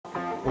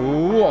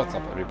What's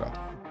up everybody,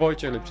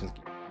 Wojciech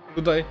Lepczynski.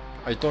 Today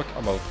I talk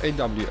about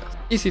AWS.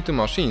 EC2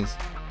 machines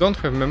don't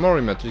have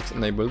memory metrics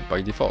enabled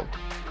by default,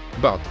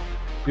 but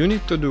you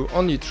need to do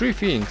only 3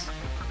 things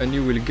and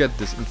you will get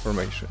this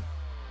information.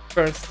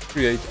 First,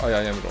 create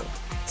IAM role.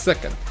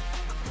 Second,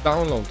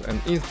 download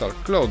and install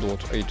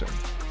CloudWatch agent.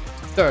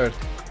 Third,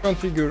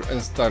 configure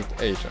and start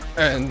agent.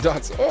 And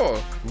that's all!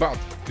 But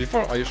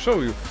before I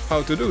show you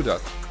how to do that,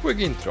 quick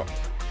intro.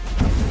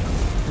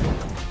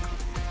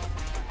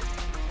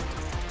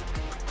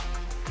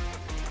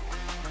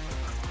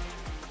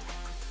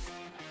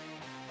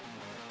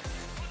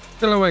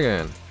 Hello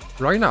again!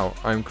 Right now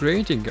I'm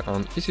creating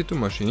an EC2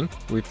 machine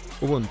with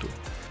Ubuntu.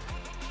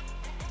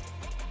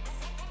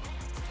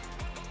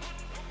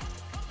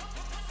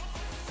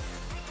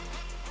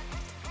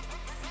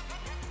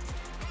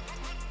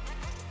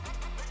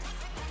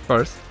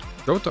 First,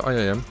 go to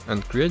IAM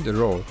and create a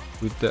role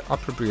with the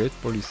appropriate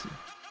policy.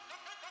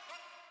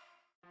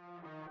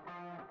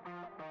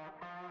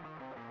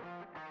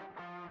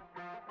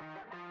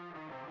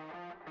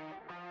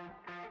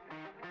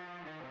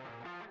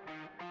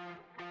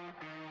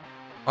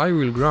 I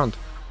will grant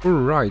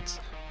full rights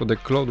to the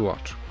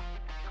CloudWatch.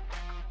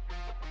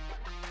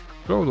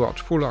 CloudWatch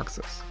full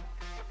access.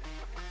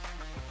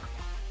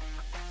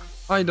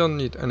 I don't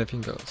need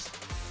anything else.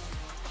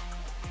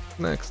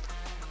 Next.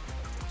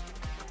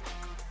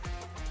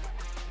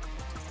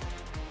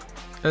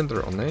 Enter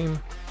a name.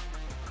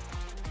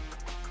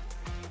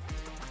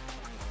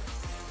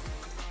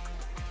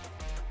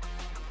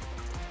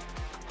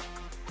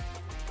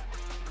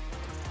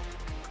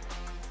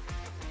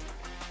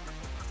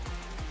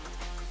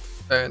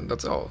 And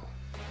that's all.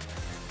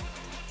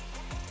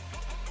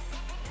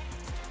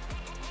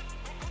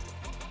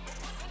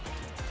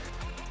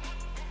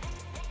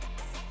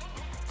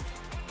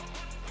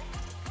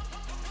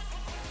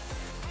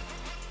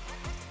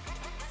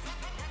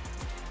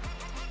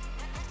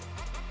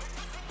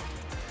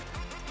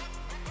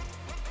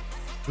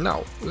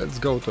 Now, let's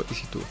go to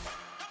EC2.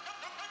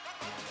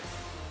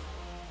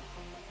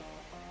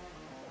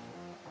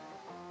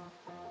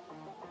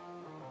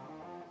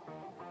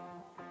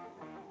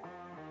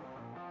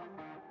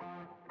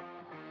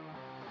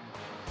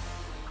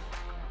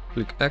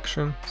 Click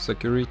Action,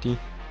 Security,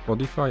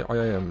 Modify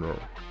IAM role,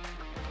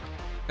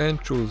 and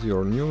choose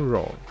your new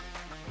role.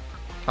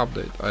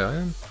 Update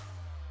IAM.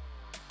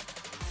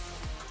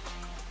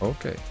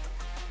 OK.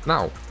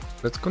 Now,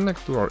 let's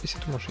connect to our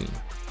EC2 machine.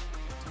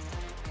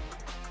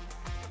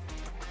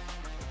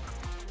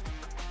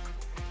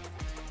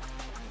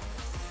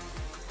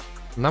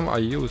 Now I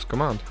use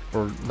command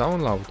for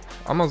download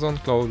Amazon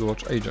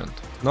CloudWatch agent.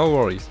 No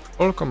worries,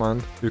 all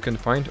command you can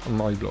find on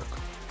my blog.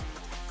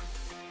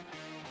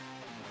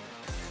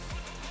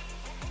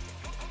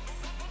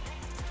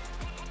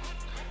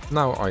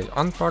 Now I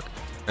unpack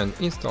and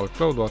install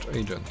CloudWatch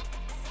agent.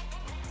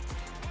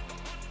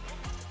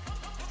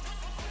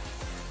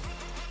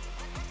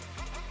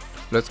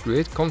 Let's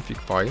create config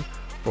file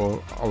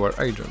for our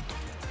agent.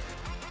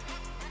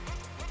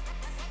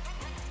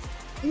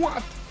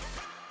 What?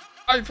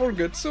 I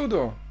forget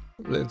sudo!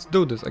 Let's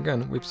do this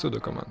again with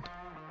sudo command.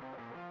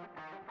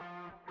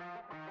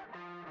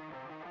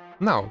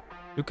 Now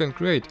you can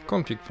create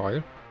config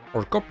file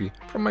or copy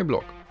from my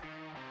blog.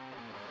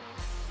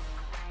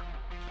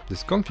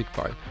 This config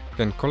file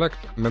can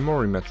collect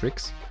memory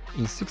metrics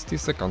in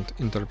 60-second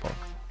interval.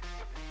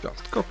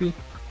 Just copy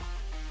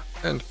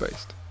and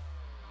paste.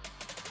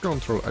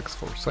 Ctrl X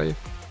for save.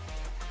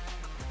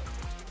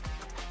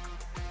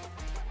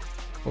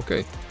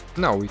 OK,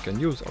 now we can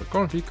use our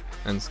config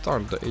and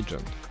start the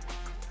agent.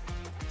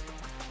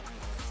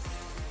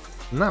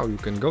 Now you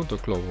can go to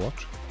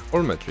CloudWatch,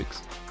 all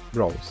metrics,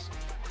 browse.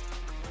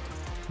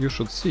 You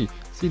should see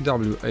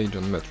CW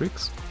agent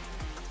metrics,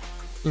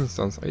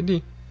 instance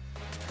ID.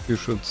 You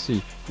should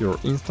see your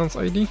instance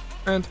ID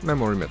and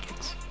memory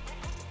metrics.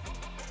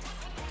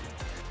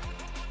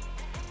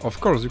 Of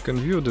course, you can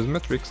view these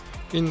metrics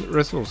in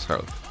resource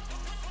help.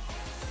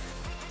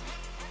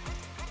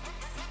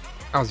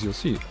 As you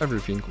see,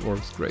 everything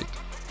works great.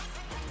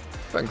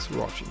 Thanks for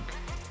watching.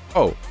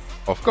 Oh,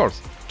 of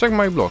course, check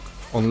my blog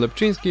on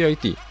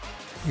lepczynski.it.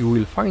 You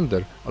will find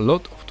there a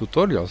lot of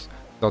tutorials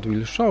that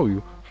will show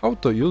you how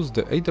to use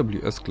the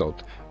AWS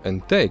cloud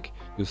and take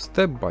you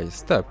step by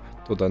step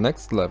to the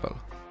next level.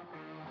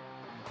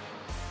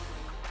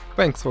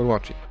 Thanks for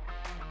watching.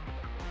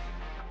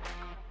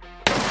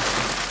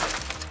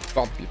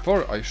 But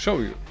before I show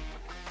you,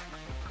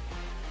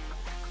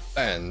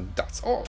 and that's all.